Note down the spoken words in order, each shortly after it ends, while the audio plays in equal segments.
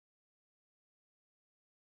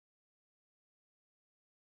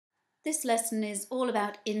This lesson is all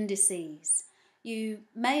about indices. You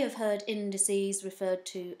may have heard indices referred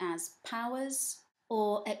to as powers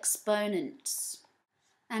or exponents,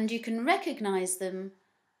 and you can recognise them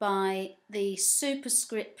by the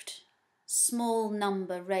superscript small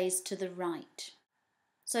number raised to the right.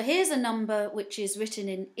 So here's a number which is written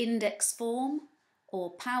in index form or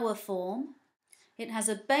power form. It has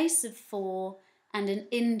a base of 4 and an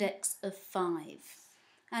index of 5.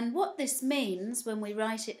 And what this means when we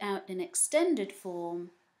write it out in extended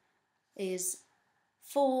form is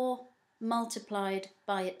 4 multiplied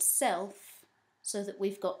by itself, so that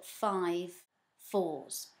we've got 5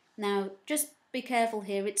 4s. Now just be careful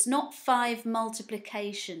here, it's not 5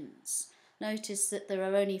 multiplications. Notice that there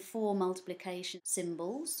are only 4 multiplication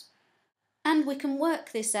symbols, and we can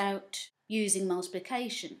work this out using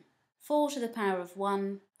multiplication. 4 to the power of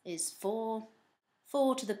 1 is 4.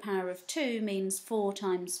 4 to the power of 2 means 4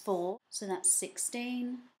 times 4, so that's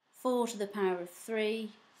 16. 4 to the power of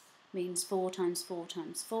 3 means 4 times 4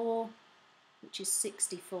 times 4, which is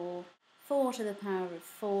 64. 4 to the power of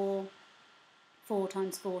 4, 4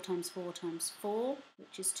 times 4 times 4 times 4,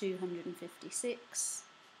 which is 256.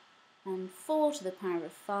 And 4 to the power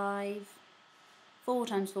of 5, 4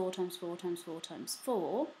 times 4 times 4 times 4 times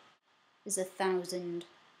 4 is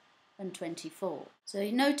 1024. So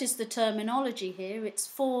you notice the terminology here, it's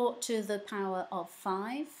 4 to the power of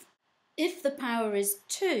 5. If the power is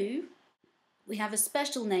 2, we have a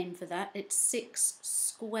special name for that, it's 6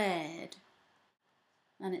 squared.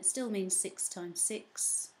 And it still means 6 times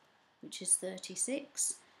 6, which is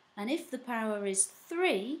 36. And if the power is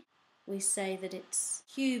 3, we say that it's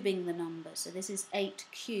cubing the number. So this is 8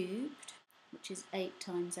 cubed, which is 8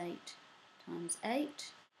 times 8 times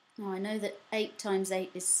 8. Now I know that 8 times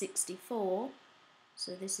 8 is 64,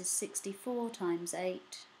 so this is 64 times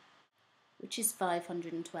 8, which is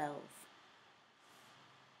 512.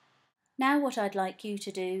 Now what I'd like you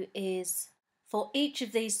to do is, for each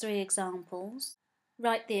of these 3 examples,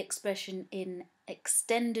 write the expression in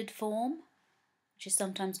extended form, which is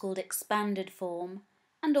sometimes called expanded form,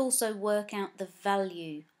 and also work out the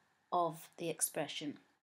value of the expression.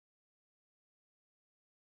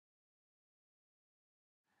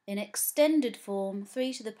 In extended form,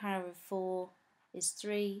 3 to the power of 4 is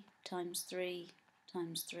 3 times 3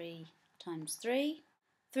 times 3 times 3.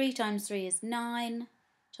 3 times 3 is 9,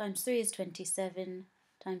 times 3 is 27,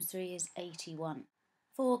 times 3 is 81.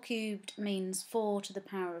 4 cubed means 4 to the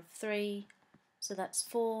power of 3, so that's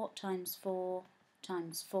 4 times 4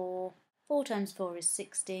 times 4. 4 times 4 is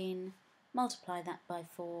 16, multiply that by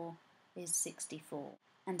 4 is 64.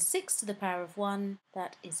 And 6 to the power of 1,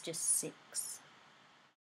 that is just 6.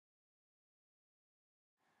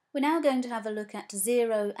 We're now going to have a look at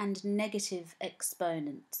 0 and negative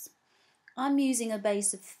exponents. I'm using a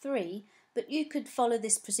base of 3, but you could follow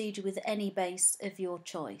this procedure with any base of your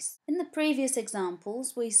choice. In the previous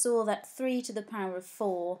examples, we saw that 3 to the power of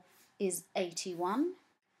 4 is 81.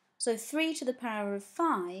 So 3 to the power of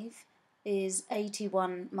 5 is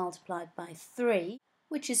 81 multiplied by 3,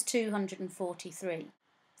 which is 243.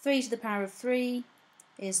 3 to the power of 3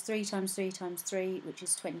 is 3 times 3 times 3, which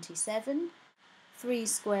is 27. 3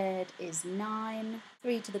 squared is 9.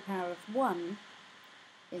 3 to the power of 1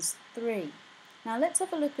 is 3. Now let's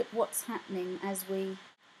have a look at what's happening as we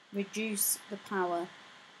reduce the power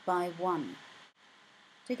by 1.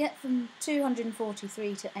 To get from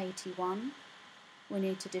 243 to 81, we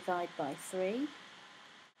need to divide by 3.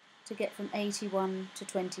 To get from 81 to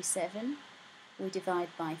 27, we divide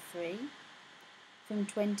by 3. From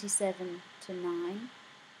 27 to 9,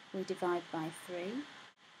 we divide by 3.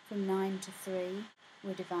 From 9 to 3,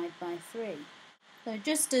 we divide by 3. So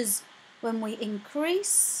just as when we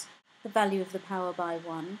increase the value of the power by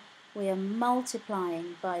 1, we are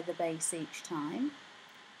multiplying by the base each time.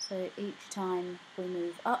 So each time we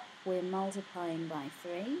move up, we're multiplying by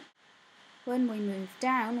 3. When we move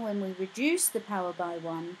down, when we reduce the power by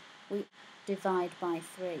 1, we divide by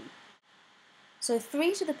 3. So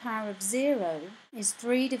 3 to the power of 0 is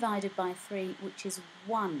 3 divided by 3, which is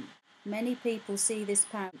 1. Many people see this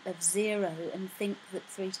power of 0 and think that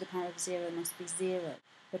 3 to the power of 0 must be 0,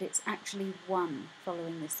 but it's actually 1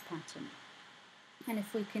 following this pattern. And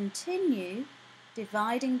if we continue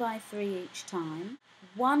dividing by 3 each time,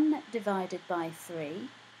 1 divided by 3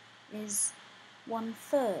 is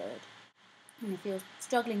 1/3. And if you're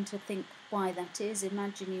struggling to think why that is,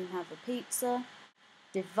 imagine you have a pizza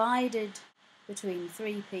divided between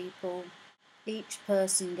 3 people. Each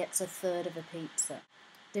person gets 1/3 of a pizza.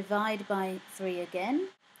 Divide by 3 again,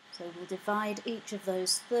 so we'll divide each of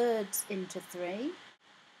those thirds into 3.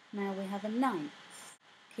 Now we have a 9th.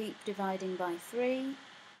 Keep dividing by 3.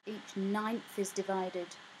 Each 9th is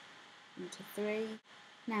divided into 3.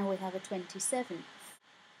 Now we have a 27th.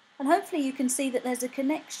 And hopefully you can see that there's a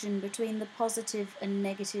connection between the positive and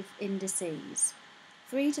negative indices.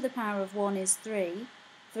 3 to the power of 1 is 3.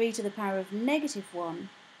 3 to the power of negative 1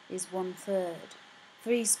 is 1/3.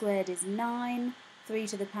 3 squared is 9. 3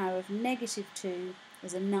 to the power of negative 2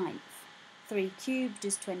 is a 9th. 3 cubed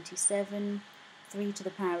is 27. 3 to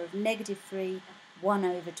the power of negative 3,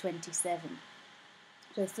 1/27.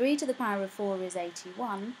 So 3 to the power of 4 is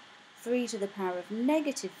 81. 3 to the power of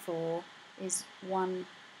negative 4 is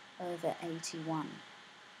 1/81.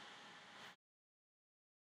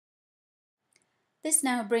 This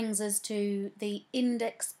now brings us to the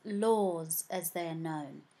index laws as they are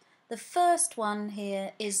known. The first one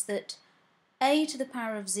here is that a to the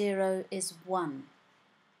power of 0 is 1.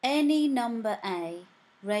 Any number a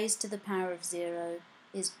raised to the power of 0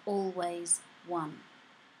 is always 1.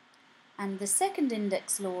 And the second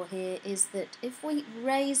index law here is that if we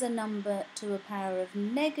raise a number to a power of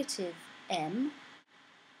negative m,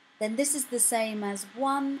 then this is the same as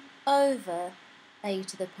 1/a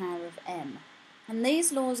to the power of m. And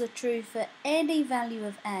these laws are true for any value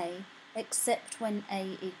of a except when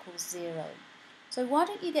a equals 0. So why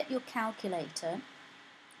don't you get your calculator,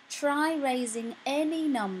 try raising any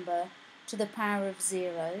number to the power of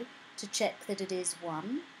 0 to check that it is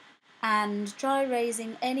 1, and try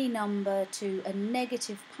raising any number to a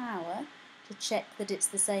negative power to check that it's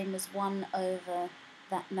the same as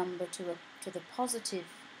 1/that number to the positive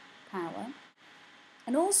power,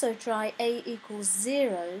 and also try a equals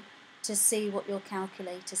 0 to see what your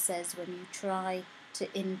calculator says when you try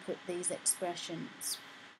to input these expressions.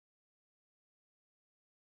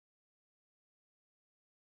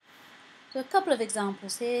 So a couple of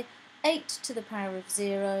examples here. 8 to the power of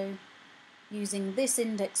 0. Using this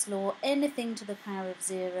index law, anything to the power of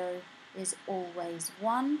 0 is always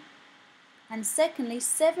 1. And secondly,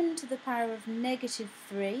 7 to the power of negative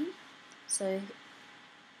 3. So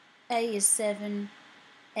a is 7,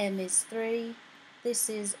 m is 3. This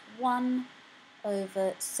is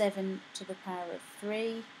 1/7 to the power of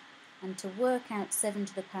 3. And to work out 7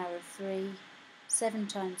 to the power of 3, 7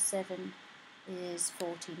 times 7 is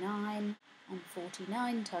 49. And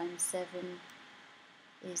 49 times 7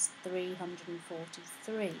 is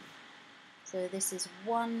 343. So this is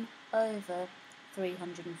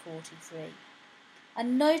 1/343.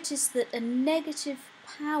 And notice that a negative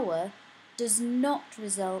power does not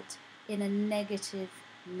result in a negative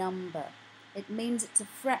number. It means it's a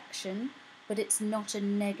fraction, but it's not a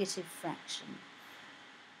negative fraction.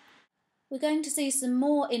 We're going to see some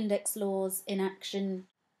more index laws in action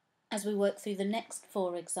as we work through the next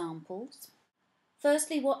 4 examples.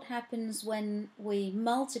 Firstly, what happens when we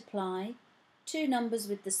multiply two numbers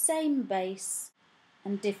with the same base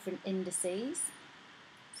and different indices?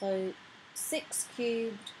 So 6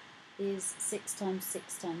 cubed is 6 times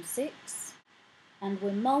 6 times 6, and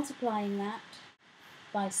we're multiplying that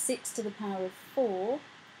by 6 to the power of 4,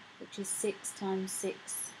 which is 6 times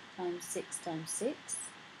 6 times 6 times 6.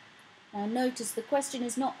 Now notice the question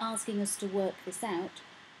is not asking us to work this out.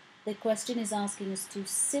 The question is asking us to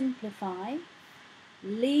simplify,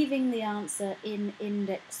 leaving the answer in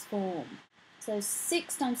index form. So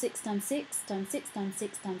 6 times 6 times 6 times 6 times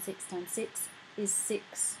 6 times 6 times 6 is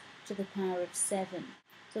 6 to the power of 7.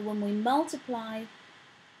 So when we multiply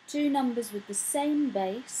two numbers with the same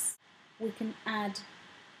base, we can add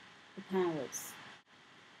the powers.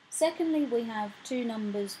 Secondly, we have two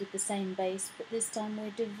numbers with the same base, but this time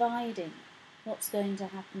we're dividing. What's going to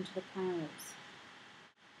happen to the powers?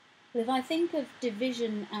 But if I think of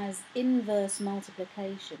division as inverse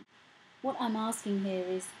multiplication, what I'm asking here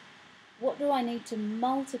is, what do I need to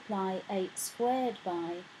multiply 8 squared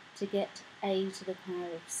by to get a to the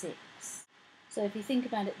power of 6? So if you think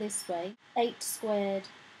about it this way, 8 squared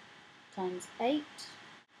times 8,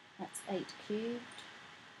 that's 8 cubed.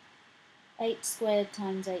 8 squared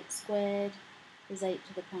times 8 squared is 8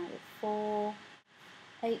 to the power of 4.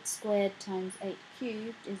 8 squared times 8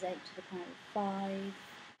 cubed is 8 to the power of 5.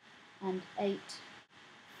 And 8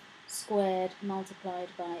 squared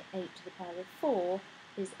multiplied by 8 to the power of 4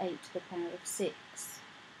 is 8 to the power of 6.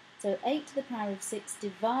 So 8 to the power of 6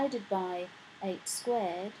 divided by 8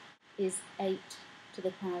 squared is 8 to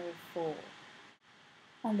the power of 4.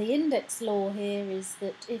 And the index law here is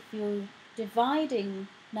that if you're dividing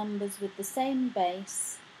numbers with the same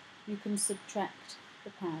base, you can subtract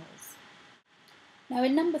the powers. Now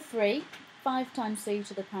in number 3, 5 times 3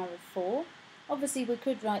 to the power of 4, obviously we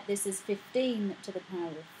could write this as 15 to the power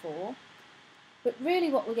of 4, but really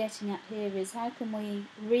what we're getting at here is how can we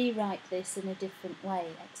rewrite this in a different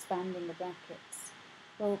way, expanding the brackets.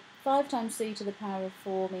 Well, 5 times 3 to the power of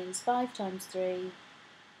 4 means 5 times 3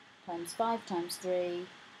 times 5 times 3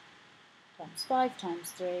 times 5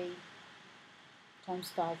 times 3 times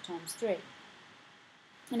 5 times 3.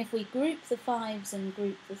 And if we group the 5s and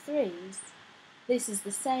group the 3s, this is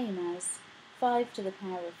the same as 5 to the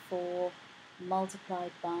power of 4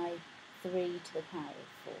 multiplied by 3 to the power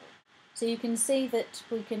of 4. So you can see that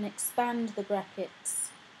we can expand the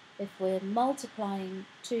brackets. If we're multiplying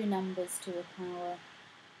two numbers to a power,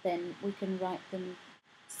 then we can write them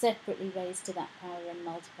separately raised to that power and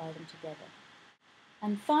multiply them together.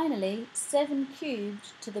 And finally, 7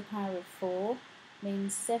 cubed to the power of 4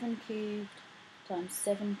 means 7 cubed times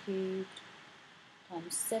 7 cubed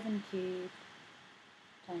times 7 cubed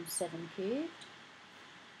times 7 cubed.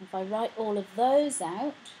 If I write all of those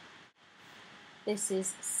out, this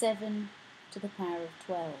is 7 to the power of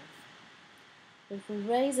 12. If we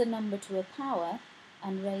raise a number to a power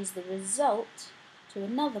and raise the result to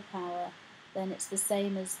another power, then it's the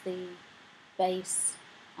same as the base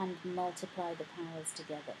and multiply the powers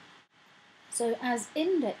together. So as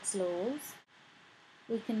index laws,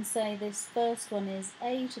 we can say this first one is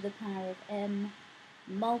a to the power of m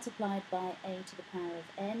multiplied by a to the power of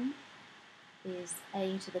n is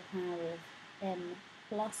a to the power of m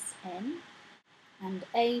plus n, and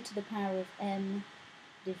a to the power of m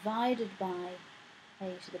divided by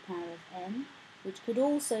a to the power of n, which could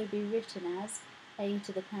also be written as a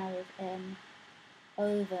to the power of m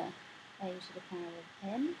over a to the power of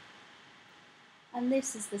n, and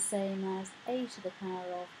this is the same as a to the power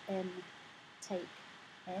of m take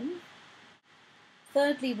n.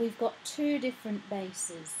 Thirdly, we've got two different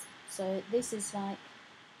bases, so this is like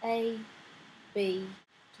a b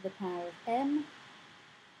to the power of m,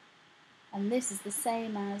 and this is the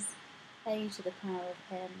same as a to the power of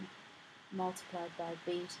m multiplied by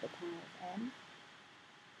b to the power of m.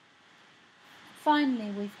 Finally,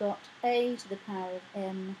 we've got a to the power of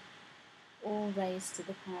m all raised to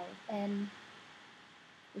the power of n,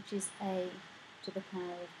 which is a to the power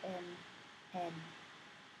of m n.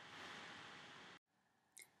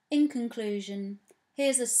 In conclusion,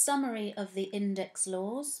 here's a summary of the index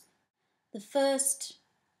laws. The first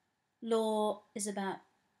law is about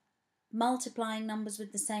multiplying numbers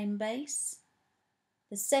with the same base.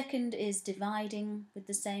 The second is dividing with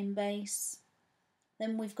the same base.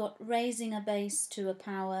 Then we've got raising a base to a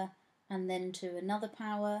power and then to another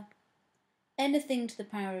power. Anything to the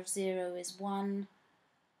power of 0 is 1,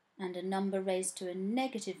 and a number raised to a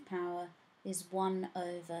negative power is 1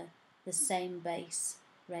 over the same base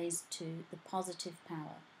raised to the positive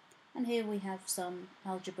power. And here we have some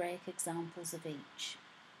algebraic examples of each.